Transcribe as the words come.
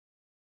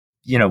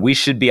we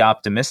should be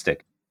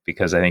optimistic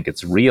because I think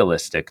it's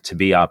realistic to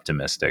be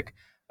optimistic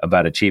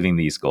about achieving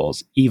these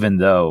goals, even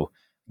though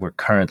we're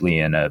currently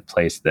in a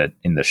place that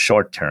in the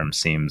short term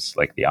seems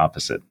like the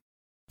opposite.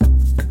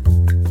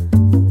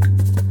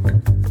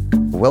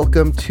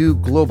 Welcome to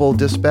Global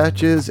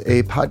Dispatches,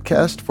 a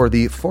podcast for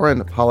the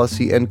foreign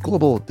policy and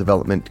global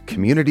development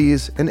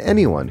communities and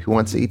anyone who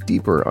wants a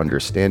deeper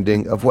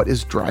understanding of what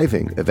is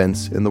driving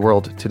events in the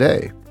world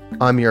today.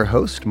 I'm your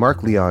host,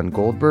 Mark Leon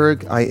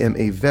Goldberg. I am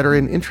a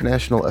veteran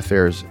international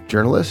affairs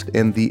journalist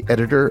and the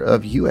editor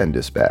of UN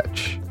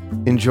Dispatch.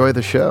 Enjoy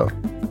the show.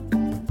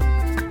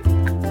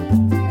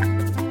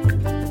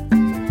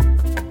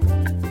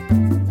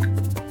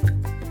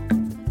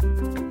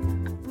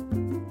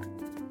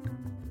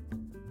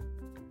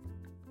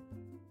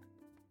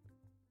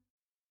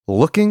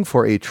 Looking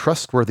for a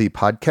trustworthy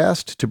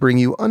podcast to bring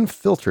you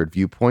unfiltered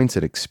viewpoints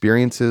and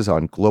experiences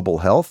on global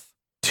health?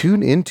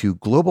 Tune into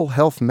Global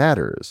Health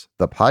Matters,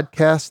 the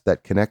podcast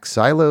that connects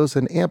silos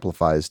and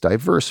amplifies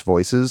diverse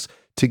voices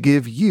to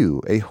give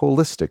you a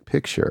holistic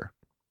picture.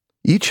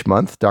 Each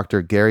month,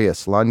 Dr. Gary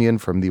Aslanyan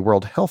from the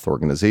World Health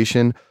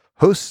Organization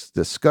hosts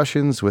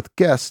discussions with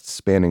guests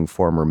spanning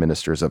former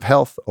ministers of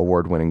health,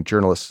 award-winning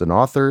journalists and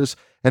authors,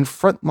 and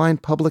frontline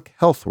public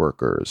health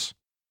workers.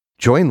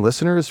 Join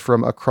listeners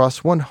from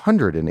across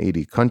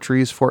 180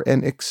 countries for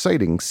an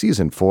exciting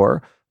Season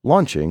 4,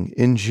 launching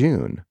in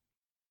June.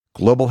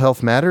 Global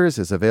Health Matters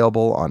is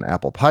available on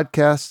Apple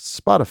Podcasts,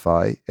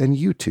 Spotify, and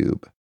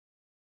YouTube.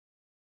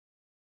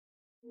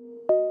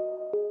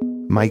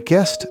 My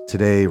guest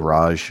today,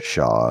 Raj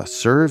Shah,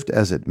 served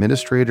as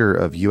administrator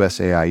of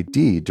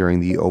USAID during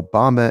the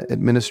Obama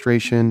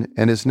administration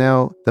and is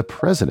now the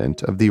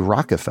president of the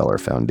Rockefeller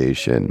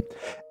Foundation,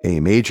 a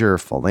major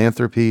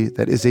philanthropy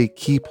that is a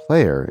key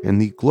player in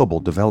the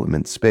global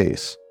development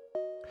space.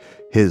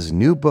 His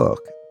new book,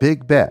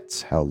 Big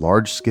Bets: How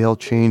Large-Scale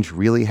Change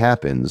Really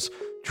Happens,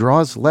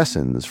 draws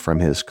lessons from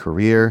his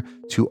career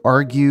to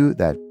argue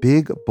that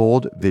big,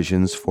 bold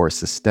visions for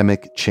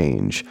systemic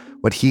change,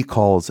 what he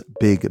calls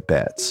big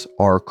bets,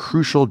 are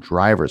crucial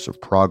drivers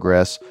of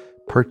progress,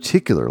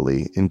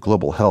 particularly in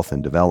global health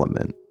and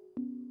development.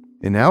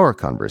 In our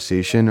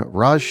conversation,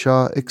 Raj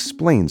Shah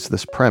explains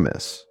this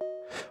premise.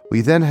 We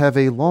then have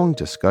a long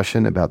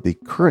discussion about the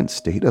current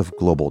state of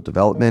global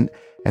development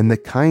and the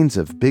kinds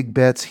of big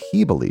bets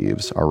he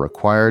believes are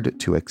required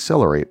to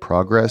accelerate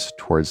progress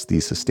towards the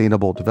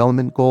Sustainable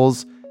Development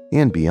Goals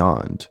and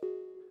beyond.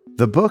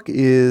 The book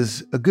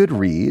is a good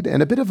read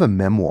and a bit of a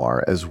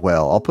memoir as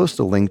well. I'll post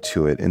a link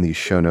to it in the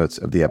show notes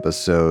of the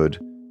episode.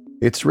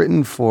 It's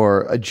written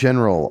for a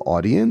general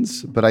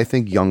audience, but I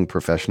think young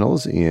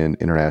professionals in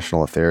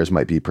international affairs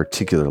might be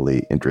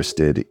particularly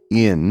interested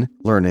in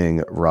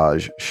learning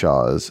Raj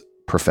Shah's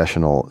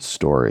professional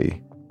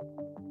story.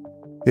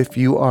 If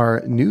you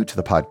are new to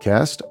the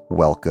podcast,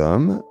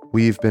 welcome.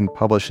 We've been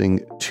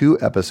publishing 2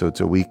 episodes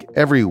a week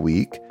every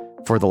week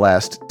for the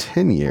last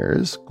 10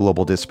 years.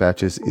 Global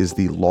Dispatches is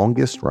the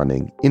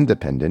longest-running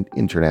independent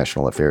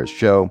international affairs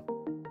show.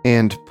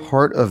 And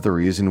part of the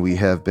reason we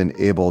have been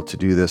able to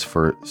do this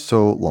for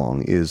so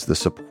long is the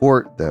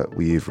support that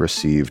we've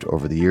received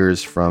over the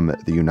years from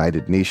the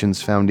United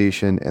Nations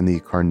Foundation and the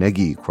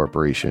Carnegie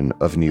Corporation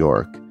of New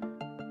York.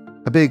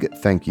 A big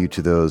thank you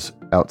to those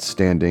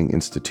outstanding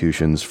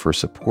institutions for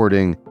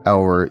supporting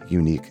our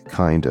unique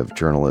kind of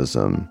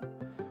journalism.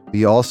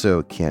 We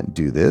also can't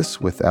do this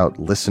without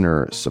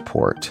listener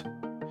support.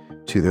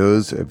 To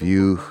those of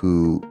you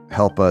who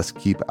help us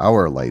keep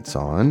our lights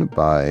on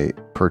by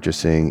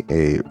purchasing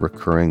a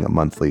recurring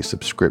monthly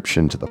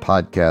subscription to the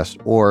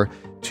podcast or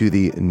to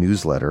the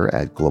newsletter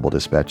at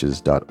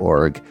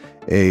globaldispatches.org,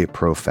 a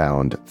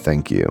profound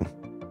thank you.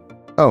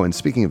 Oh, and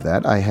speaking of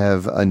that, I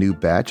have a new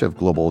batch of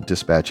Global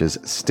Dispatches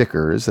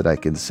stickers that I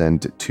can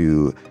send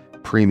to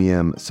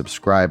premium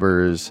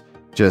subscribers.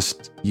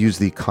 Just use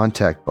the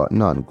contact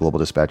button on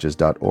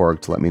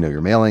globaldispatches.org to let me know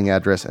your mailing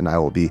address, and I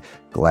will be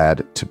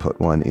glad to put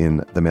one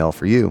in the mail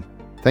for you.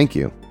 Thank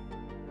you.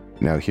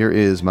 Now, here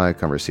is my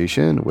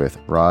conversation with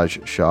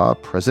Raj Shah,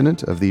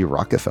 president of the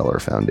Rockefeller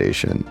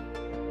Foundation.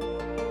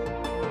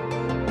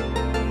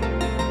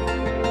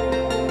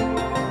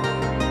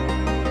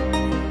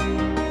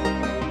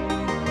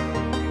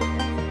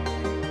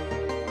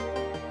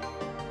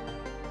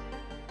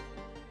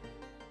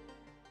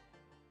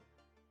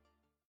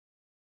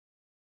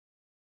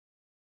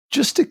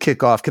 Just to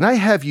kick off, can I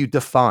have you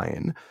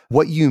define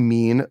what you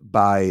mean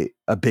by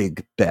a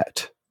big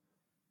bet?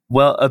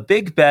 Well, a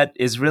big bet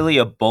is really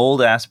a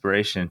bold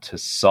aspiration to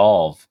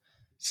solve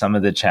some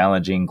of the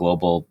challenging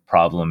global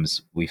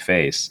problems we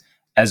face,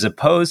 as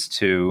opposed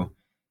to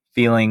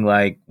feeling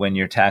like when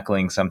you're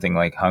tackling something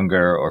like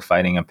hunger or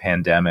fighting a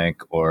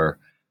pandemic or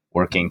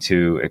working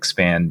to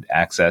expand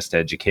access to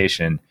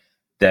education,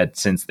 that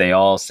since they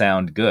all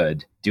sound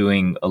good,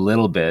 doing a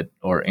little bit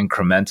or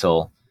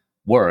incremental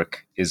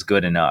work is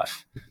good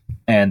enough.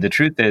 And the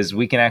truth is,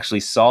 we can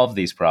actually solve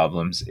these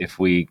problems if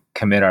we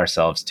commit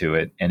ourselves to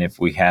it and if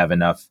we have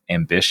enough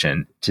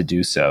ambition to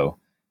do so.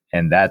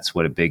 And that's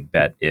what a big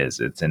bet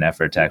is. It's an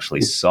effort to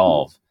actually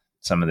solve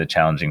some of the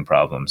challenging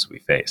problems we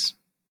face.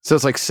 So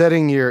it's like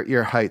setting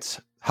your heights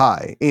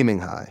high, aiming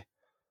high.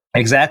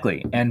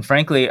 Exactly. And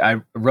frankly,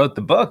 I wrote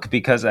the book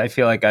because I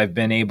feel like I've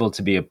been able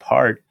to be a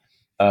part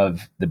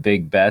of the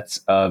big bets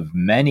of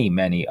many,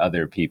 many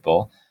other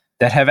people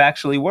that have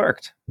actually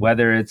worked,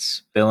 whether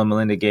it's Bill and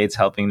Melinda Gates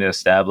helping to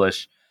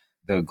establish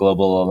the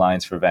Global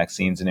Alliance for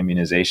Vaccines and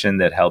Immunization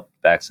that helped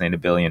vaccinate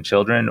 1 billion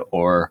children,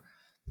 or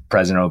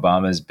President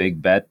Obama's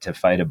big bet to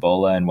fight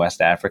Ebola in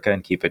West Africa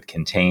and keep it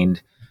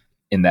contained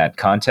in that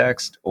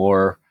context,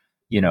 or,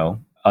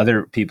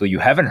 other people you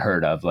haven't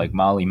heard of, like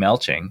Molly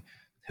Melching,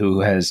 who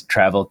has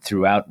traveled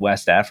throughout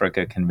West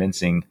Africa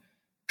convincing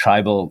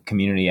tribal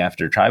community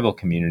after tribal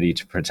community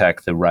to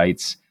protect the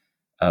rights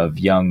of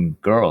young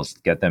girls,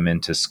 get them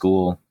into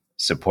school,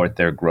 support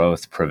their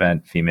growth,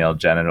 prevent female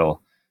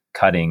genital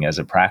cutting as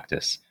a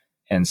practice.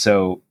 And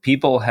so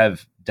people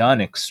have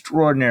done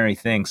extraordinary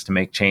things to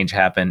make change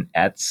happen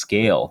at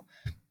scale.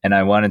 And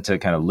I wanted to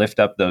kind of lift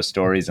up those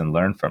stories and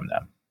learn from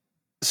them.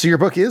 So your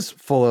book is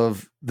full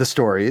of the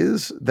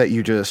stories that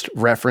you just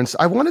referenced.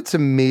 I wanted to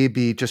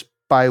maybe just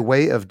by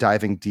way of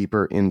diving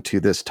deeper into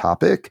this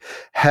topic,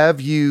 have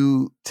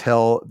you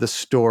tell the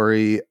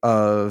story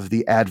of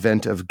the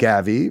advent of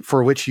Gavi,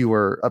 for which you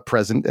were a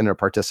present and a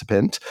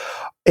participant,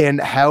 and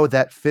how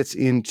that fits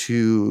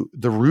into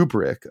the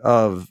rubric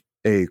of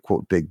a,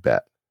 quote, big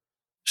bet.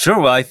 Sure.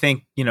 Well, I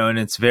think, in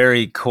its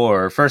very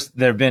core, first,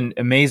 there have been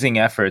amazing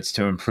efforts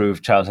to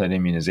improve childhood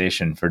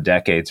immunization for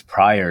decades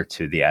prior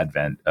to the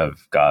advent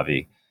of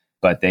Gavi,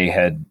 but they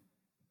had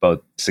both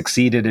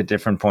succeeded at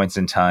different points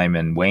in time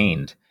and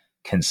waned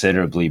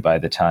considerably by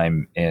the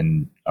time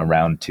in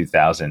around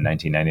 2000,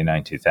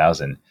 1999,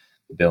 2000,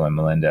 Bill and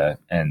Melinda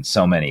and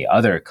so many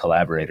other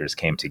collaborators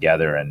came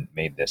together and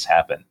made this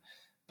happen.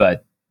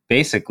 But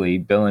basically,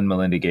 Bill and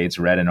Melinda Gates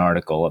read an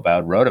article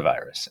about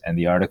rotavirus, and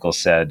the article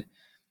said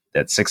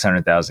that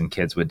 600,000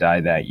 kids would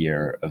die that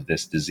year of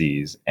this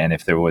disease. And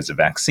if there was a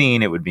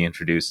vaccine, it would be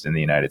introduced in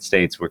the United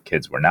States where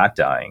kids were not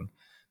dying,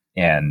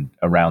 and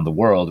around the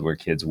world where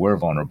kids were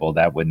vulnerable,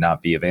 that would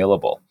not be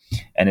available.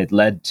 And it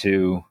led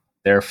to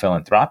their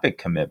philanthropic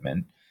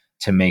commitment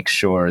to make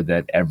sure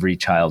that every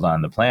child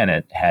on the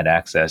planet had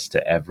access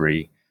to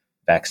every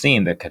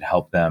vaccine that could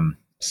help them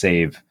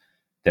save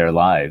their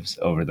lives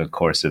over the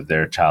course of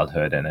their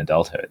childhood and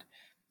adulthood.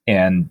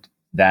 And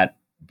that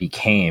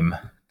became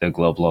the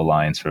Global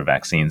Alliance for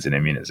Vaccines and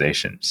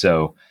Immunization.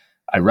 So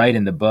I write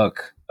in the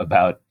book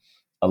about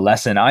a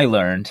lesson I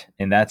learned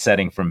in that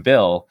setting from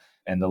Bill.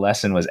 And the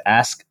lesson was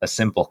ask a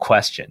simple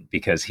question,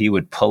 because he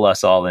would pull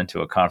us all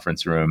into a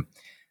conference room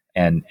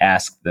and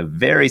ask the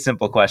very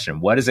simple question: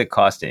 what does it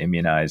cost to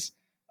immunize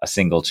a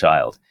single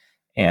child?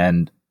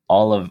 And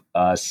all of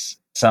us,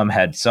 some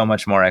had so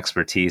much more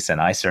expertise,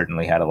 and I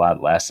certainly had a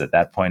lot less at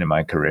that point in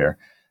my career,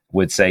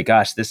 would say,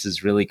 gosh, this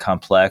is really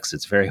complex.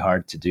 It's very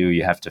hard to do.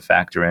 You have to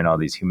factor in all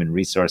these human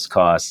resource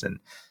costs and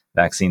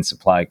vaccine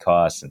supply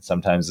costs, and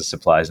sometimes the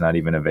supply is not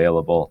even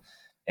available.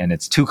 And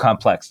it's too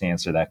complex to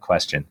answer that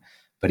question.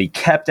 But he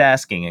kept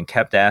asking and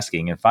kept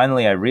asking. And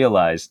finally, I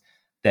realized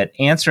that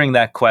answering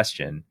that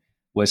question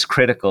was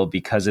critical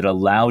because it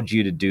allowed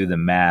you to do the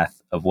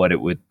math of what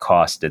it would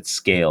cost at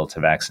scale to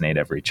vaccinate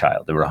every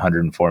child. There were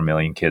 104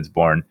 million kids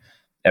born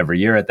every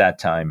year at that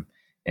time,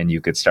 and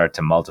you could start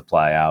to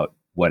multiply out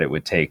what it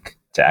would take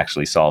to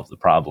actually solve the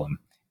problem,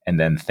 and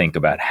then think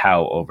about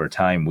how over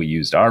time we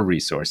used our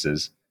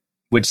resources,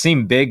 which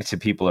seem big to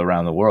people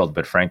around the world,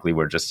 but frankly,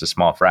 we're just a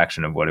small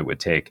fraction of what it would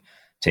take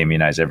to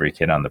immunize every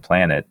kid on the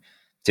planet,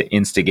 to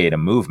instigate a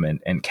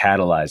movement and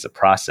catalyze a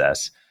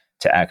process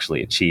to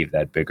actually achieve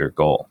that bigger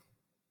goal.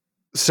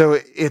 So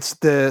it's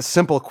the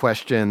simple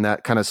question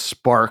that kind of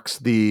sparks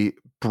the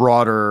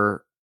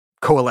broader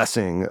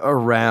coalescing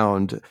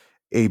around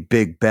a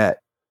big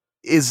bet.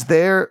 Is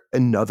there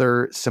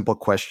another simple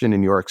question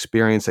in your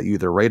experience that you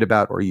either write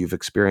about or you've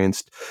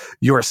experienced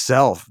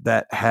yourself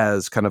that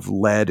has kind of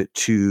led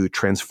to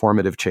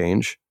transformative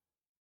change?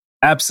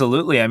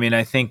 Absolutely. I mean,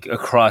 I think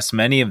across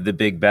many of the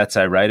big bets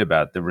I write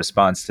about, the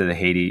response to the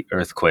Haiti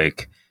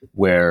earthquake,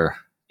 where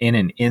in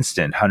an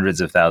instant, hundreds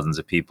of thousands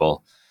of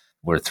people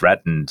were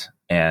threatened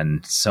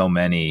and so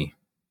many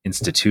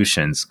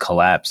institutions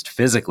collapsed,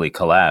 physically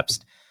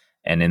collapsed.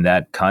 And in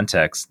that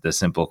context, the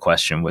simple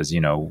question was,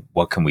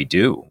 what can we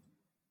do?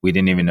 We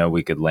didn't even know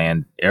we could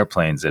land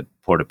airplanes at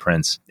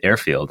Port-au-Prince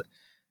airfield.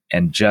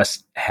 And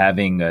just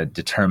having a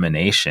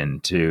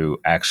determination to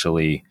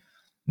actually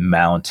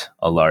mount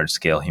a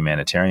large-scale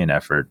humanitarian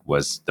effort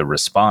was the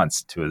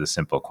response to the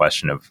simple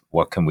question of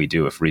what can we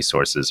do if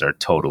resources are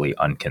totally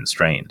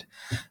unconstrained.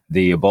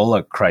 The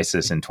Ebola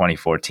crisis in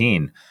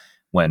 2014,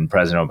 when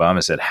President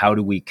Obama said, how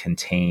do we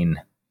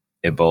contain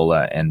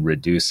Ebola and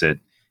reduce it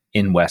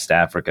in West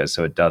Africa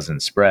so it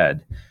doesn't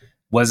spread,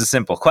 was a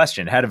simple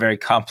question. It had a very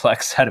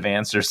complex set of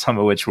answers, some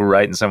of which were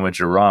right and some of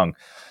which were wrong.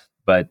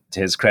 But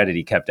to his credit,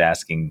 he kept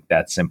asking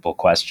that simple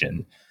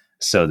question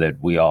so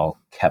that we all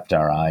kept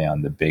our eye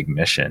on the big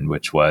mission,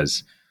 which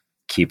was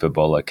keep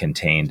Ebola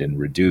contained and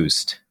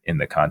reduced in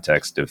the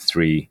context of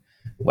 3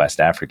 West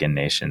African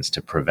nations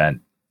to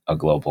prevent a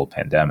global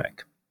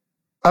pandemic.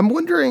 I'm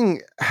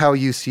wondering how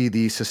you see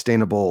the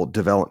sustainable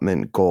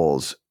development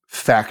goals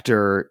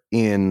factor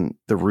in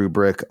the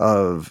rubric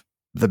of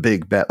the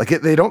big bet.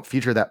 Like they don't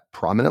feature that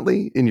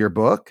prominently in your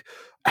book.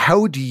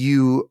 How do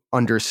you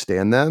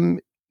understand them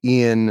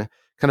in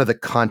kind of the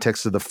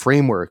context of the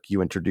framework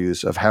you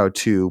introduce of how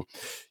to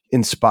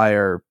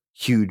inspire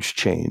huge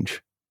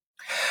change?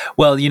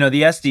 Well, the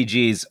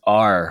SDGs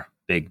are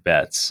big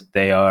bets.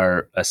 They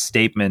are a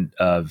statement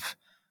of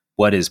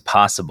what is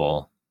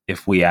possible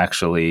if we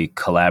actually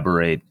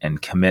collaborate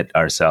and commit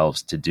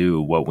ourselves to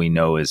do what we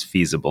know is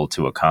feasible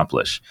to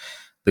accomplish.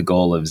 The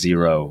goal of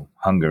zero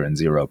hunger and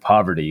zero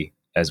poverty,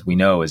 as we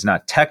know, is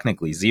not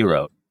technically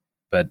zero.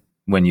 But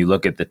when you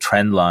look at the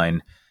trend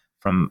line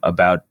from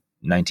about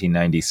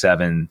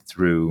 1997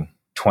 through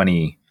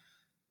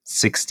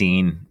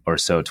 2016 or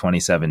so,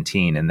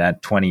 2017, in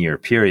that 20-year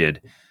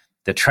period,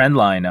 the trend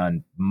line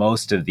on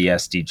most of the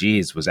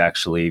SDGs was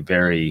actually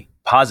very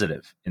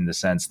positive in the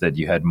sense that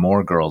you had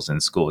more girls in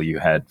school, you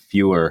had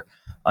fewer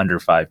under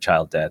 5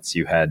 child deaths,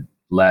 you had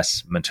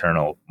less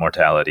maternal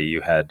mortality,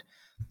 you had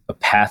a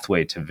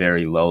pathway to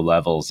very low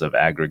levels of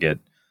aggregate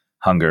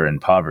hunger and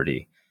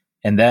poverty.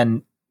 And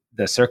then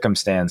the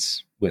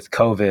circumstance with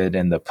COVID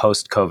and the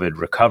post-COVID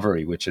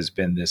recovery, which has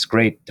been this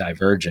great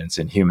divergence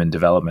in human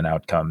development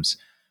outcomes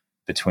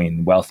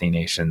between wealthy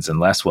nations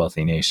and less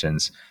wealthy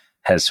nations,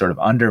 has sort of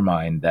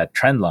undermined that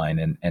trend line.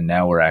 And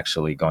now we're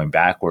actually going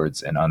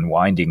backwards and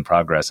unwinding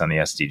progress on the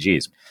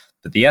SDGs.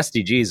 But the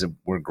SDGs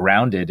were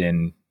grounded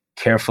in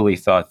carefully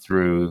thought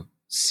through,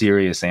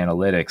 serious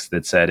analytics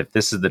that said, if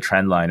this is the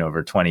trend line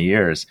over 20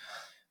 years,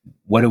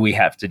 what do we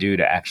have to do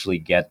to actually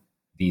get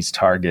these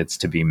targets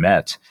to be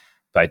met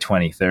by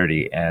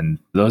 2030? And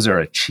those are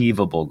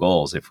achievable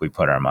goals if we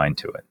put our mind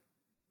to it.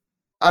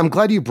 I'm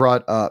glad you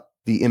brought up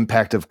the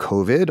impact of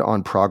COVID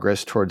on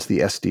progress towards the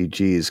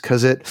SDGs,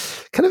 because it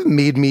kind of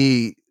made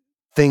me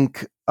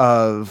think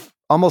of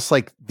almost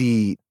like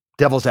the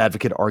devil's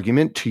advocate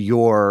argument to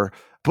your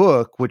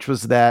book, which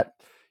was that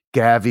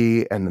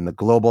Gavi and then the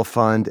Global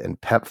Fund and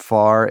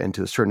PEPFAR, and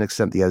to a certain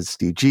extent the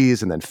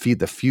SDGs, and then Feed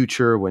the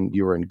Future when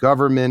you were in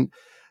government,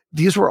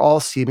 these were all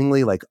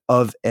seemingly like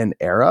of an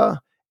era.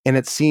 And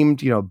it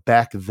seemed,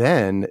 back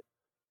then,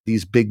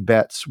 these big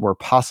bets were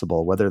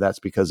possible, whether that's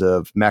because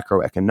of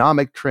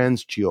macroeconomic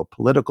trends,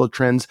 geopolitical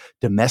trends,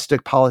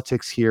 domestic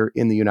politics here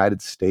in the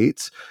United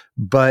States.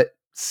 But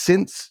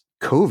since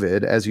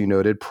COVID, as you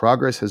noted,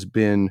 progress has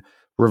been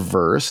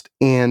reversed,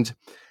 and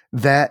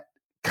that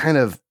kind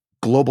of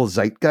global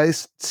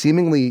zeitgeist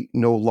seemingly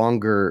no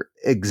longer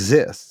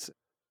exists.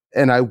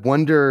 And I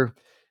wonder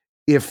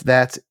if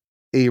that's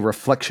a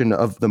reflection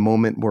of the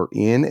moment we're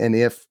in, and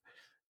if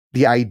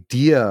the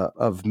idea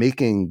of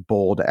making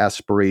bold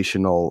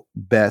aspirational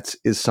bets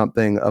is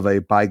something of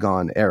a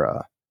bygone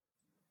era.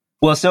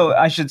 Well, so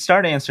I should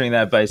start answering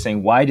that by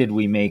saying, why did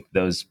we make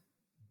those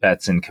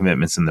bets and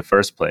commitments in the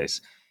first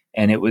place?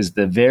 And it was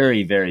the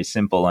very, very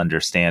simple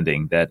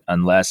understanding that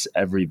unless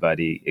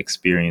everybody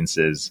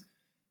experiences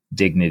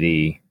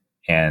dignity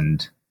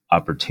and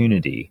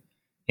opportunity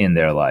in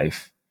their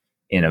life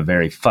in a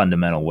very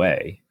fundamental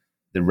way,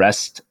 the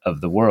rest of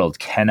the world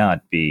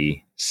cannot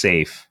be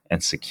safe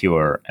and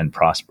secure and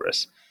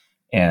prosperous.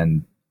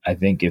 And I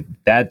think if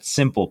that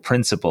simple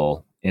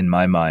principle, in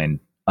my mind,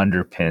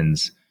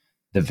 underpins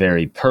the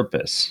very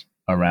purpose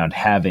around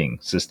having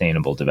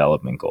sustainable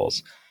development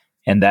goals.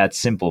 And that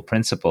simple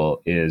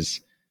principle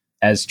is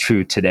as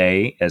true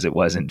today as it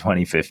was in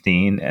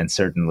 2015, and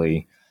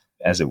certainly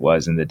as it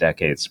was in the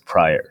decades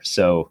prior.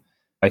 So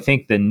I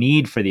think the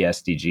need for the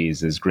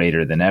SDGs is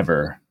greater than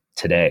ever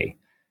today,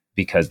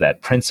 because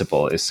that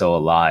principle is so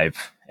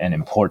alive and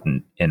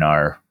important in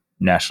our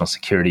national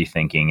security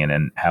thinking and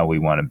in how we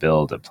want to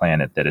build a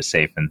planet that is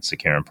safe and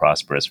secure and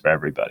prosperous for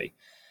everybody.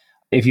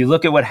 If you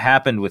look at what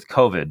happened with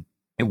COVID,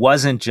 it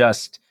wasn't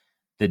just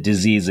the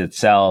disease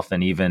itself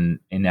and even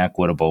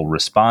inequitable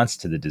response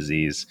to the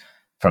disease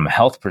from a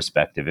health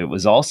perspective. It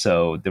was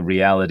also the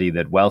reality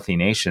that wealthy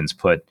nations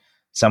put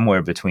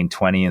somewhere between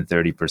 20 and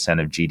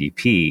 30% of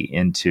GDP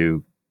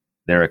into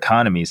their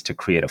economies to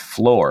create a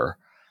floor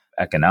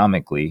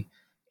economically.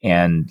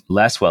 And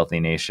less wealthy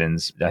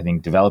nations, I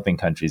think developing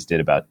countries did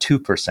about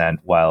 2%,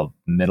 while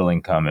middle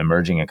income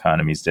emerging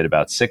economies did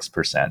about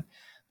 6%.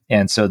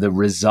 And so the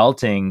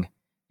resulting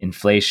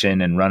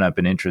inflation and run up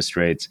in interest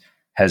rates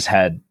has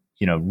had,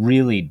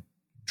 really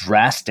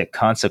drastic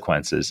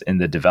consequences in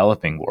the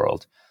developing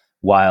world.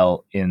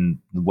 While in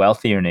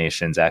wealthier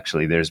nations,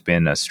 actually, there's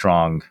been a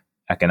strong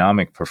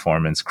economic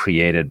performance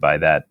created by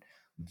that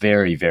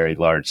very, very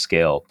large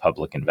scale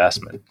public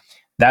investment.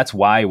 That's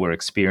why we're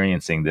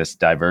experiencing this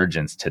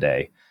divergence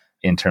today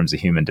in terms of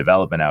human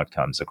development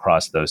outcomes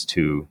across those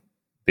two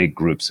big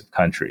groups of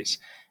countries.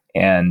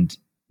 And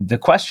the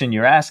question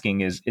you're asking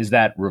is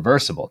that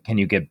reversible? Can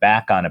you get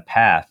back on a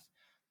path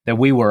that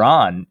we were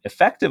on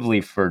effectively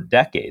for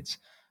decades,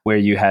 where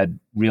you had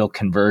real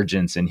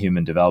convergence in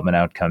human development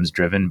outcomes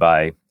driven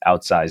by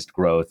outsized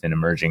growth in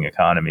emerging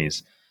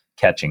economies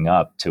catching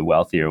up to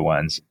wealthier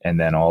ones, and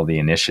then all the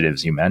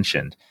initiatives you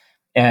mentioned?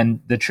 And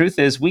the truth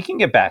is, we can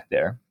get back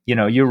there.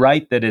 You're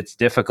right that it's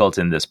difficult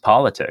in this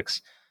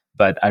politics,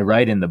 but I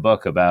write in the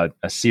book about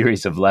a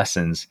series of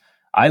lessons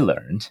I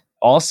learned,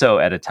 also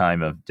at a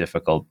time of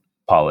difficult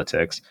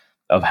politics,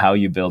 of how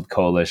you build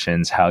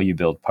coalitions, how you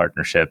build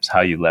partnerships,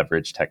 how you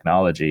leverage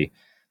technology.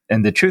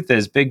 And the truth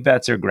is, big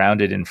bets are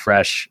grounded in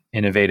fresh,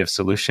 innovative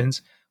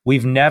solutions.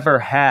 We've never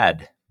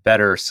had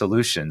better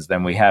solutions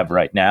than we have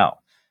right now.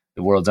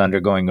 The world's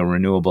undergoing a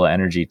renewable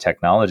energy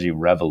technology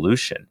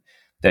revolution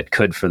that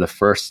could, for the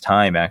first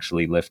time,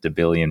 actually lift 1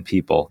 billion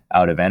people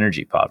out of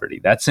energy poverty.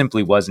 That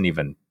simply wasn't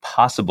even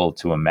possible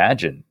to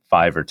imagine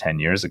 5 or 10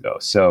 years ago.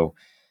 So,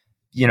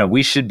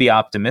 we should be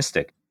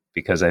optimistic,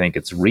 because I think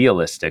it's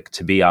realistic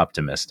to be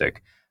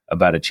optimistic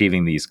about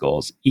achieving these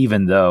goals,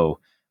 even though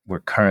we're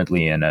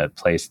currently in a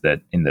place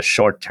that in the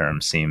short term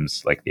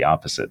seems like the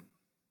opposite.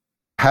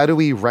 How do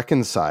we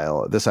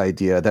reconcile this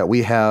idea that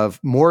we have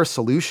more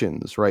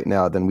solutions right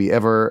now than we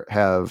ever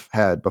have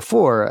had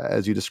before,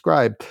 as you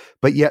described,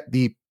 but yet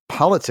the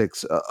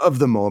politics of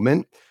the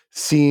moment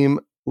seem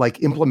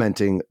like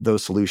implementing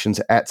those solutions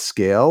at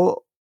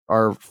scale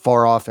are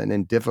far off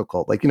and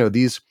difficult?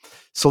 These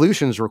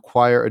solutions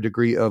require a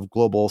degree of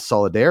global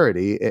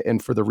solidarity.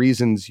 And for the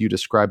reasons you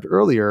described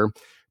earlier,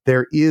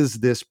 there is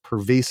this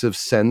pervasive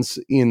sense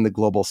in the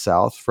global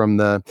South from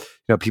the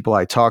people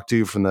I talk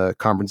to, from the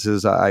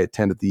conferences I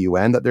attend at the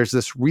UN, that there's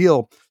this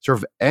real sort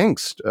of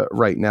angst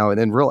right now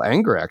and real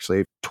anger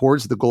actually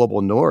towards the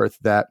global North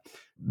that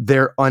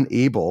they're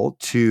unable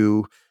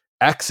to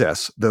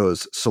access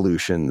those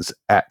solutions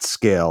at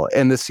scale.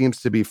 And this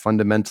seems to be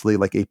fundamentally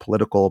like a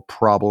political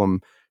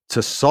problem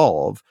to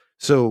solve.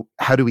 So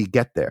how do we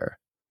get there?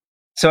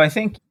 So I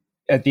think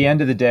at the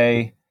end of the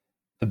day,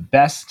 the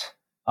best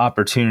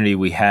opportunity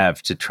we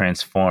have to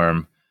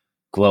transform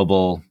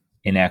global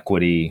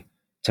inequity,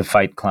 to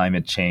fight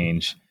climate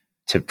change,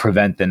 to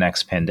prevent the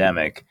next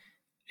pandemic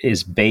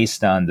is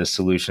based on the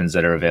solutions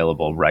that are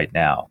available right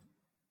now.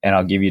 And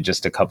I'll give you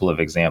just a couple of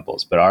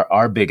examples. But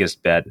our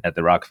biggest bet at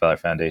the Rockefeller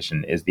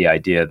Foundation is the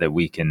idea that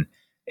we can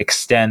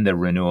extend the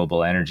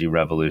renewable energy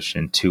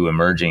revolution to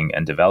emerging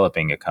and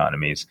developing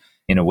economies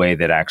in a way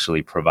that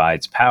actually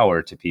provides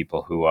power to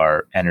people who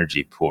are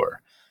energy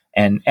poor.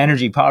 And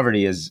energy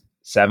poverty is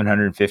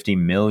 750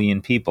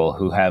 million people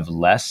who have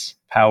less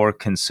power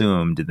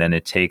consumed than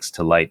it takes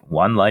to light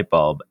one light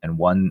bulb and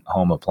one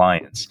home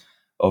appliance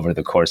over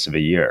the course of a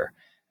year.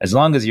 As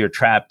long as you're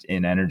trapped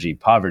in energy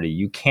poverty,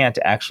 you can't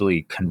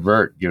actually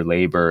convert your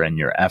labor and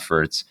your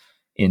efforts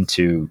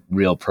into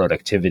real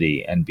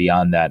productivity and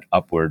beyond that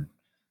upward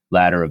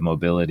ladder of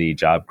mobility,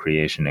 job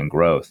creation, and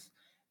growth.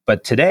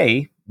 But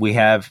today, we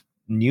have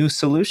new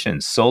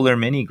solutions, solar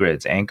mini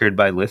grids anchored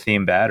by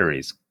lithium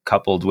batteries,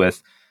 coupled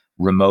with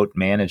remote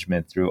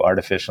management through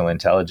artificial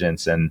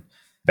intelligence and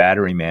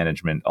battery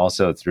management,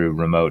 also through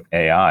remote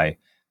AI,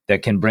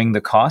 that can bring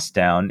the cost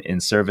down in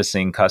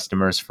servicing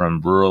customers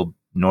from rural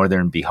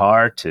northern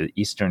Bihar to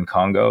eastern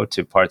Congo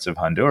to parts of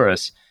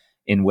Honduras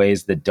in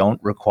ways that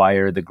don't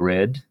require the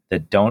grid,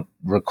 that don't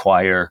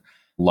require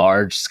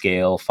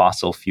large-scale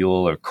fossil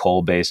fuel or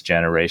coal-based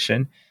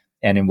generation,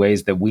 and in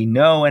ways that we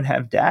know and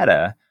have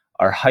data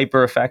are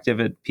hyper-effective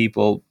at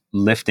people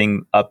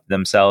lifting up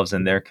themselves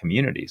and their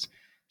communities,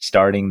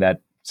 starting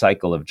that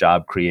cycle of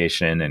job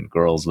creation and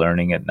girls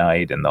learning at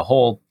night and the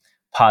whole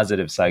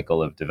positive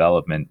cycle of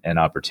development and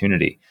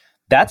opportunity.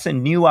 That's a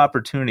new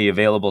opportunity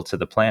available to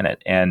the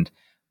planet. And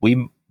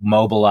we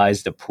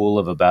mobilized a pool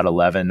of about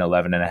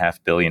 $11.5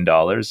 billion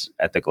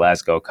at the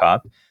Glasgow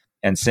COP.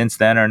 And since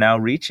then are now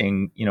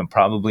reaching,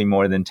 probably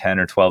more than 10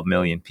 or 12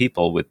 million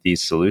people with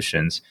these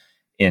solutions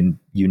in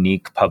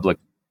unique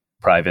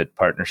public-private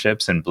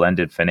partnerships and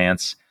blended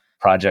finance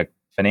project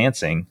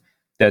financing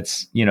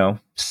that's,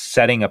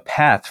 setting a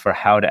path for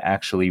how to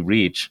actually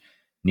reach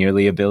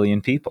nearly 1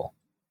 billion people.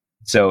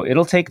 So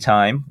it'll take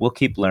time. We'll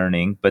keep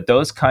learning. But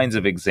those kinds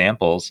of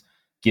examples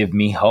give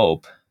me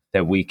hope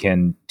that we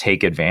can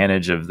take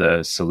advantage of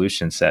the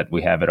solution set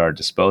we have at our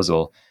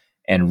disposal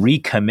and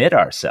recommit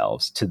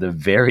ourselves to the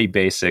very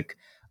basic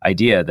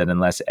idea that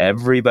unless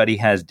everybody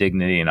has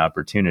dignity and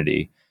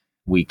opportunity,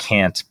 we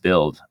can't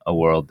build a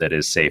world that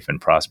is safe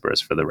and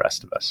prosperous for the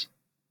rest of us.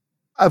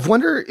 I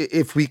wonder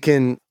if we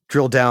can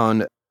drill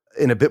down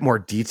in a bit more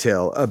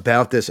detail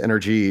about this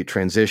energy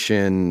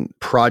transition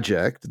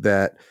project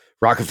that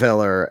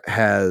Rockefeller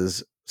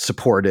has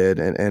supported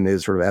and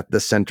is sort of at the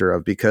center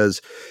of,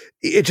 because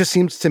it just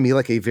seems to me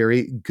like a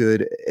very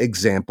good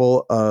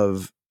example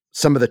of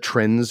some of the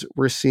trends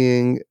we're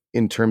seeing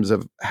in terms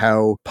of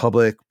how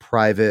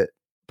public-private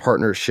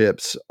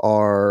partnerships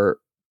are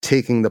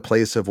taking the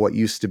place of what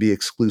used to be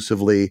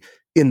exclusively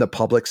in the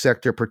public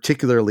sector,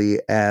 particularly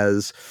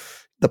as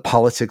the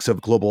politics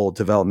of global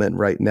development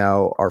right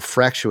now are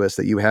fractious,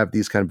 that you have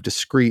these kind of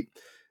discrete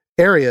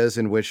areas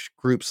in which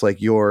groups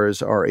like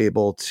yours are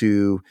able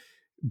to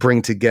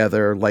bring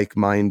together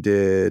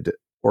like-minded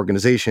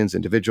organizations,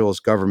 individuals,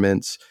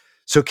 governments.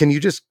 So can you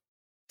just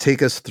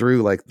take us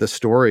through like the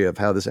story of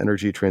how this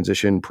energy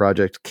transition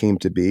project came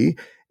to be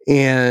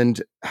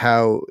and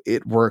how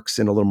it works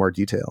in a little more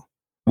detail?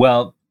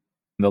 Well,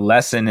 The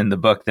lesson in the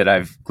book that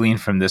I've gleaned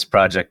from this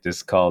project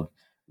is called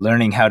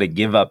Learning How to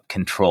Give Up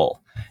Control.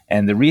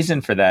 And the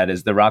reason for that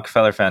is the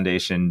Rockefeller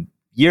Foundation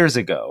years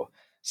ago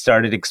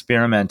started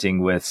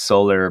experimenting with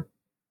solar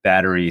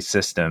battery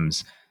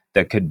systems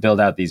that could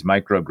build out these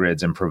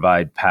microgrids and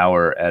provide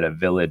power at a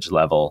village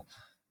level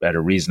at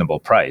a reasonable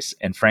price.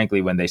 And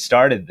frankly, when they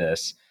started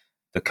this,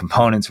 the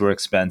components were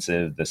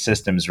expensive, the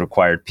systems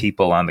required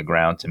people on the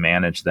ground to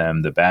manage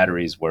them, the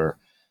batteries were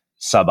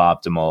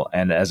suboptimal.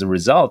 And as a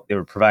result, they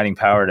were providing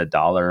power at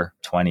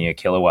 $1.20 a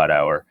kilowatt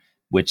hour,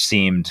 which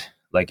seemed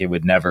like it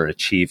would never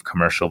achieve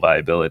commercial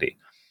viability.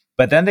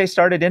 But then they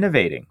started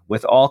innovating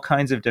with all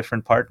kinds of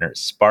different partners.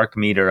 Spark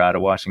Meter out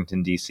of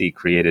Washington, D.C.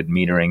 created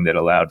metering that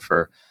allowed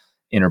for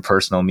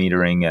interpersonal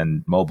metering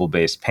and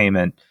mobile-based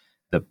payment.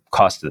 The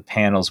cost of the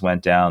panels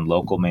went down.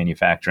 Local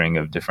manufacturing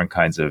of different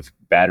kinds of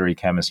battery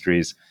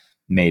chemistries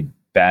made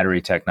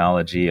battery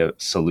technology a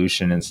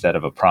solution instead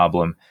of a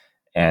problem.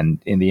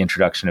 And in the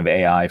introduction of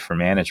AI for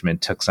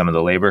management, took some of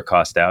the labor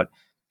cost out.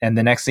 And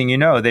the next thing you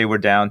know, they were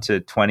down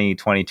to 20,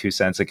 22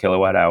 cents a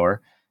kilowatt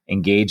hour,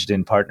 engaged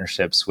in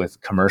partnerships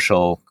with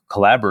commercial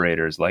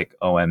collaborators like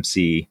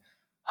OMC,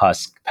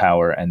 Husk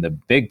Power, and the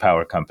big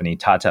power company,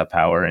 Tata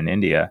Power in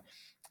India,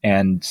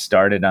 and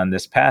started on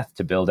this path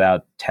to build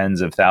out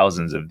tens of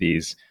thousands of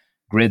these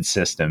grid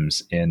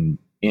systems in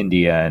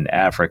India and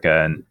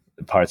Africa and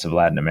parts of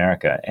Latin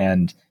America.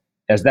 And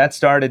as that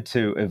started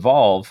to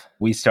evolve,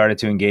 we started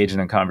to engage in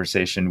a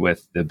conversation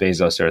with the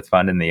Bezos Earth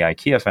Fund and the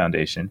IKEA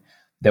Foundation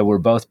that were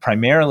both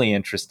primarily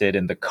interested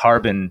in the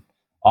carbon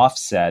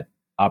offset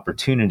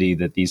opportunity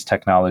that these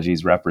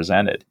technologies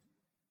represented.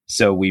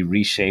 So we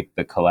reshaped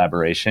the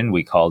collaboration.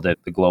 We called it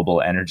the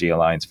Global Energy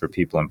Alliance for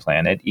People and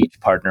Planet. Each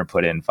partner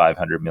put in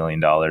 $500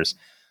 million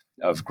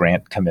of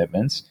grant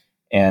commitments.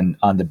 And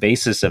on the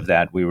basis of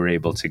that, we were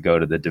able to go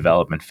to the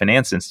development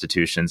finance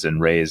institutions and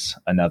raise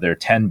another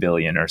 10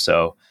 billion or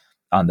so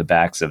on the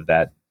backs of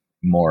that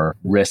more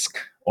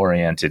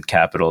risk-oriented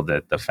capital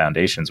that the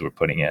foundations were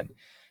putting in.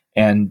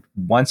 And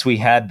once we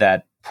had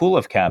that pool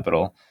of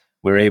capital,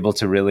 we were able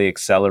to really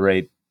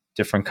accelerate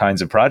different kinds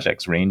of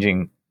projects,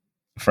 ranging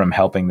from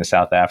helping the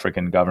South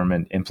African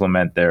government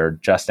implement their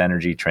just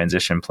energy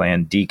transition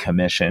plan,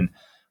 decommission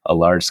a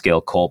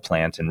large-scale coal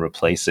plant and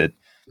replace it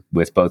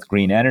with both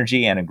green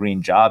energy and a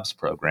green jobs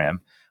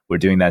program. We're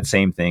doing that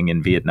same thing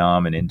in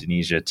Vietnam and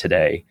Indonesia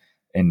today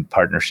in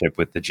partnership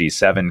with the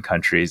G7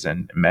 countries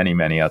and many,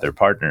 many other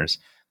partners.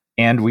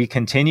 And we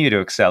continue to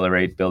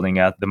accelerate building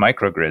out the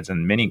microgrids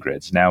and mini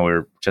grids. Now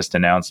we're just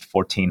announced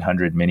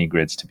 1,400 mini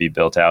grids to be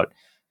built out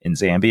in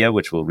Zambia,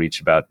 which will reach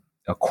about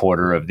a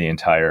quarter of the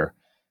entire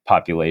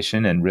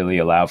population and really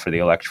allow for the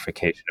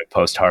electrification of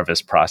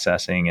post-harvest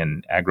processing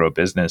and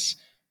agribusiness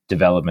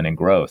development and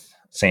growth.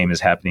 Same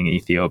is happening in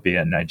Ethiopia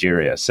and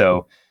Nigeria.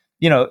 So,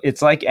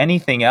 it's like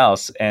anything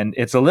else. And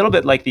it's a little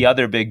bit like the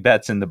other big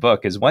bets in the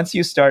book is once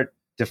you start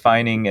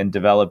defining and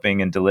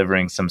developing and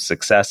delivering some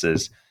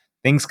successes,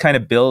 things kind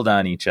of build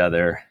on each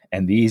other.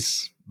 And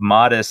these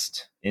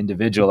modest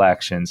individual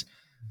actions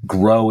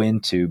grow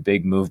into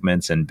big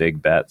movements and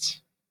big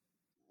bets.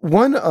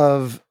 One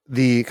of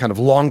the kind of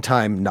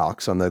longtime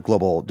knocks on the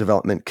global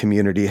development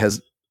community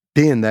has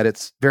been that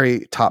it's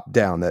very top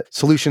down, that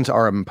solutions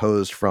are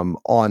imposed from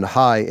on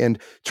high. And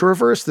to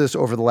reverse this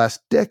over the last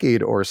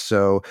decade or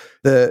so,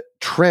 the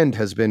trend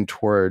has been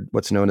toward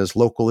what's known as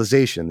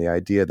localization, the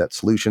idea that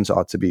solutions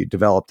ought to be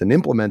developed and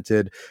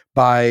implemented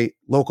by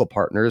local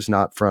partners,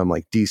 not from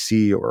like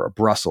DC or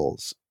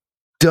Brussels.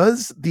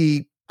 Does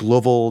the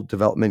global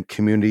development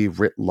community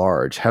writ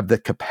large have the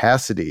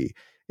capacity,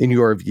 in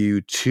your view,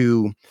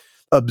 to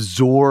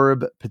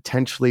absorb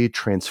potentially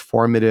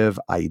transformative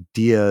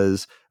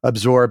ideas,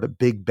 absorb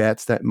big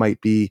bets that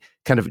might be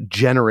kind of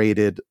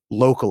generated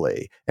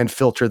locally and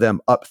filter them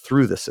up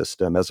through the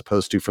system as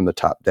opposed to from the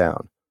top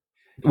down?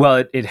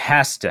 Well, it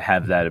has to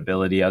have that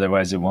ability,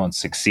 otherwise it won't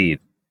succeed.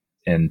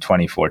 In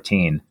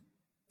 2014,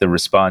 the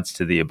response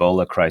to the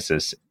Ebola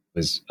crisis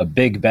was a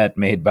big bet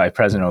made by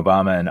President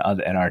Obama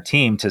and our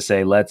team to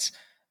say, let's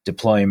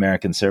deploy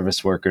American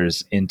service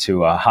workers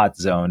into a hot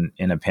zone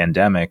in a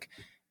pandemic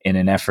in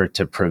an effort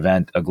to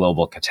prevent a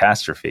global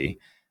catastrophe.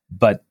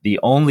 But the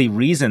only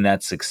reason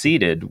that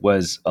succeeded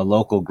was a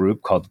local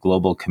group called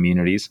Global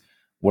Communities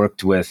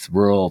worked with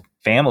rural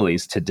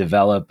families to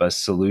develop a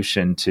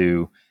solution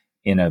to,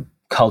 in a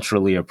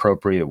culturally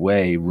appropriate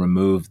way,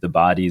 remove the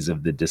bodies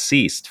of the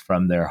deceased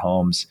from their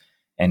homes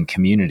and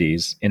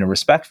communities in a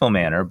respectful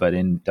manner, but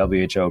in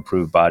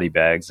WHO-approved body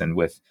bags and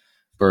with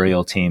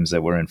burial teams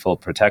that were in full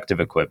protective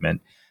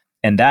equipment.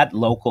 And that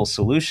local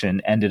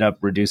solution ended up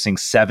reducing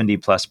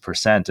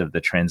 70+% of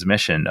the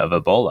transmission of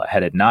Ebola.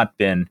 Had it not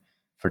been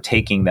for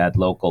taking that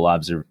local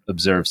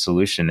observed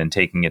solution and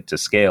taking it to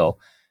scale,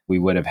 we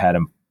would have had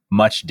a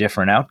much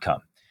different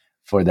outcome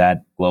for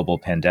that global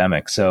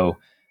pandemic. So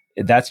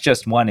that's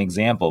just one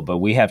example, but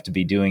we have to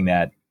be doing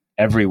that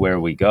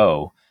everywhere we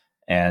go.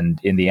 And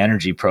in the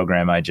energy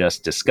program I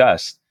just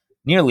discussed,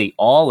 nearly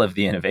all of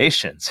the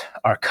innovations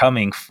are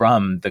coming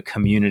from the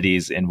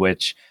communities in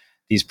which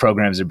these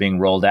programs are being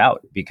rolled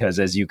out. Because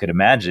as you could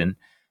imagine,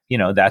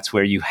 that's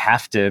where you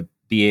have to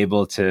be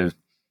able to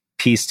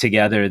piece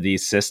together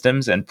these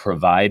systems and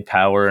provide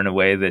power in a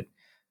way that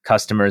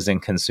customers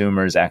and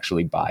consumers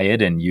actually buy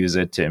it and use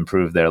it to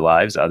improve their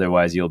lives.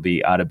 Otherwise, you'll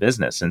be out of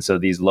business. And so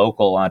these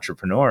local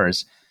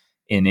entrepreneurs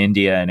in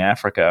India and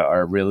Africa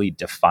are really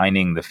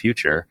defining the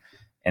future.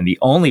 And the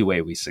only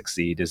way we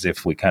succeed is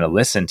if we kind of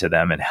listen to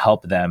them and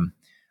help them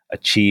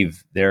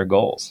achieve their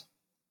goals.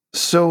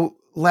 So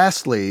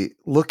lastly,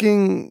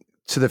 looking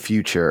to the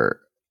future,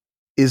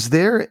 is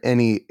there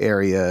any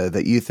area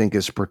that you think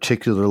is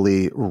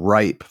particularly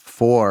ripe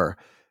for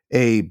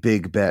a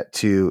big bet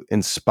to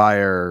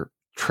inspire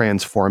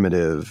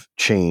transformative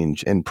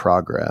change and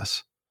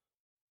progress?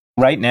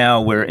 Right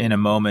now, we're in a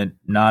moment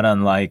not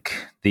unlike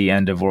the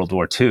end of World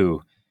War II,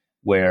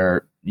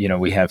 where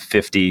we have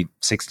 50,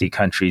 60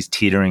 countries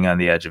teetering on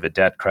the edge of a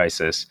debt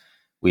crisis.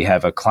 We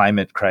have a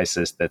climate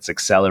crisis that's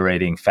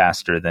accelerating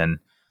faster than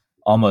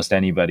almost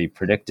anybody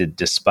predicted,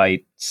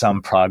 despite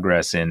some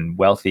progress in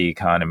wealthy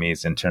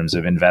economies in terms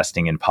of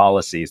investing in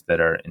policies that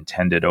are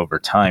intended over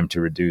time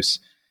to reduce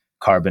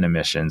carbon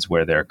emissions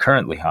where they're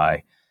currently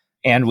high.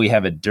 And we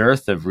have a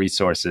dearth of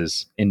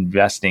resources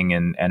investing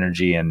in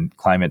energy and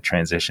climate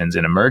transitions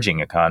in emerging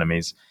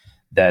economies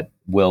that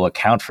will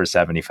account for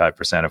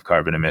 75% of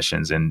carbon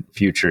emissions in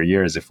future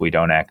years if we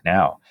don't act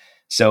now.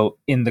 So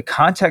in the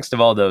context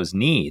of all those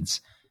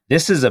needs,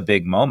 this is a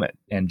big moment.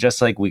 And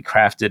just like we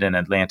crafted an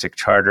Atlantic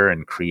Charter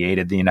and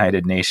created the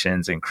United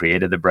Nations and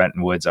created the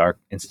Bretton Woods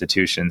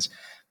institutions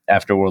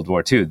after World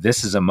War II,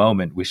 this is a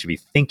moment we should be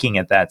thinking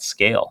at that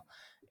scale.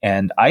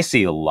 And I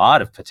see a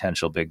lot of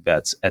potential big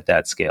bets at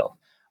that scale.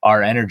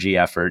 Our energy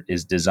effort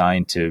is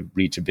designed to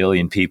reach 1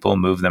 billion people,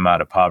 move them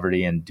out of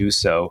poverty, and do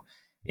so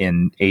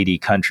in 80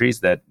 countries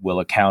that will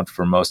account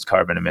for most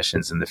carbon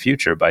emissions in the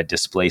future by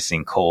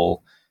displacing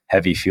coal,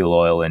 heavy fuel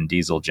oil, and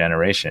diesel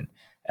generation.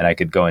 And I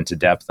could go into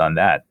depth on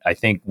that. I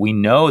think we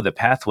know the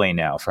pathway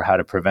now for how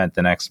to prevent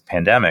the next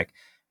pandemic,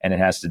 and it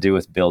has to do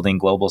with building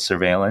global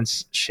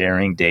surveillance,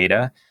 sharing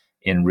data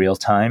in real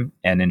time,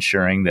 and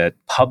ensuring that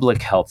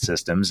public health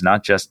systems,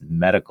 not just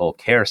medical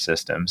care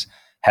systems,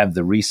 have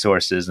the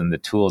resources and the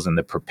tools and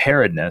the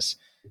preparedness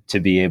to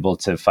be able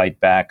to fight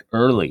back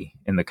early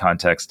in the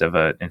context of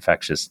an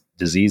infectious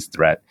disease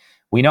threat.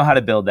 We know how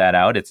to build that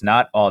out. It's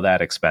not all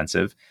that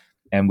expensive,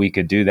 and we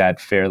could do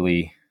that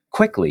fairly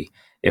quickly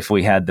if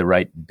we had the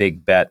right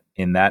big bet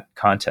in that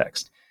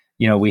context.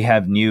 We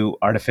have new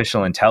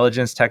artificial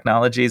intelligence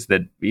technologies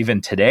that even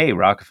today,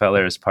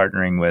 Rockefeller is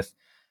partnering with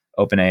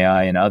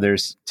OpenAI and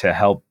others to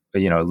help,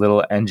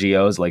 little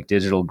NGOs like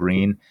Digital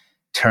Green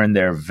turn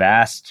their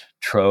vast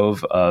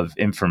trove of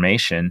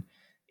information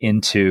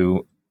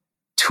into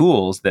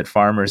tools that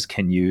farmers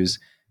can use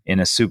in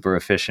a super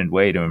efficient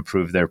way to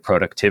improve their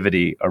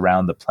productivity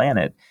around the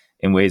planet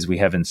in ways we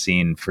haven't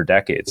seen for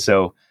decades.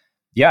 So,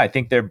 yeah, I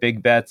think they're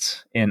big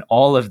bets in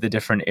all of the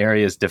different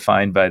areas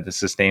defined by the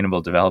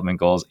Sustainable Development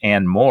Goals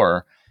and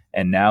more.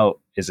 And now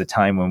is a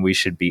time when we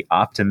should be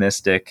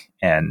optimistic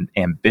and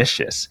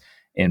ambitious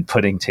in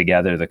putting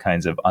together the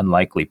kinds of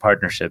unlikely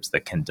partnerships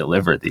that can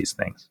deliver these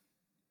things.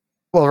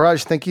 Well,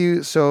 Raj, thank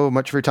you so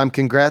much for your time.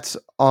 Congrats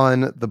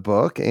on the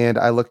book. And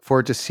I look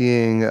forward to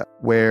seeing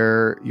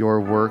where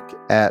your work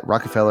at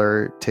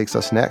Rockefeller takes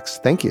us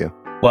next. Thank you.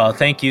 Well,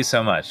 thank you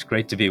so much.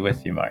 Great to be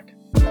with you, Mark.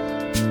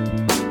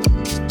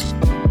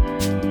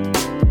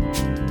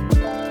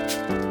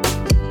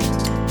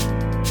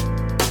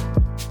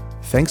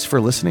 Thanks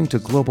for listening to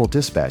Global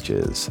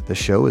Dispatches. The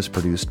show is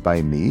produced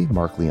by me,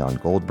 Mark Leon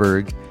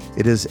Goldberg.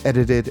 It is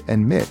edited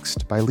and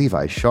mixed by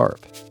Levi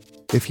Sharp.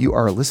 If you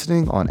are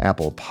listening on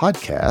Apple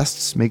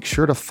Podcasts, make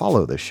sure to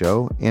follow the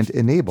show and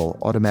enable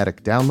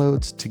automatic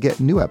downloads to get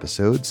new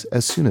episodes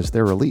as soon as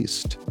they're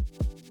released.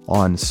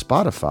 On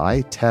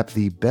Spotify, tap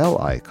the bell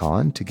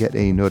icon to get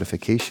a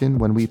notification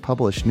when we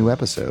publish new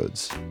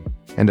episodes.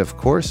 And of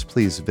course,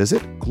 please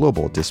visit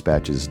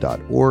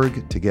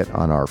globaldispatches.org to get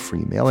on our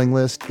free mailing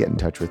list, get in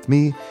touch with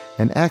me,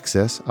 and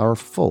access our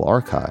full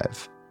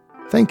archive.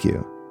 Thank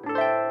you.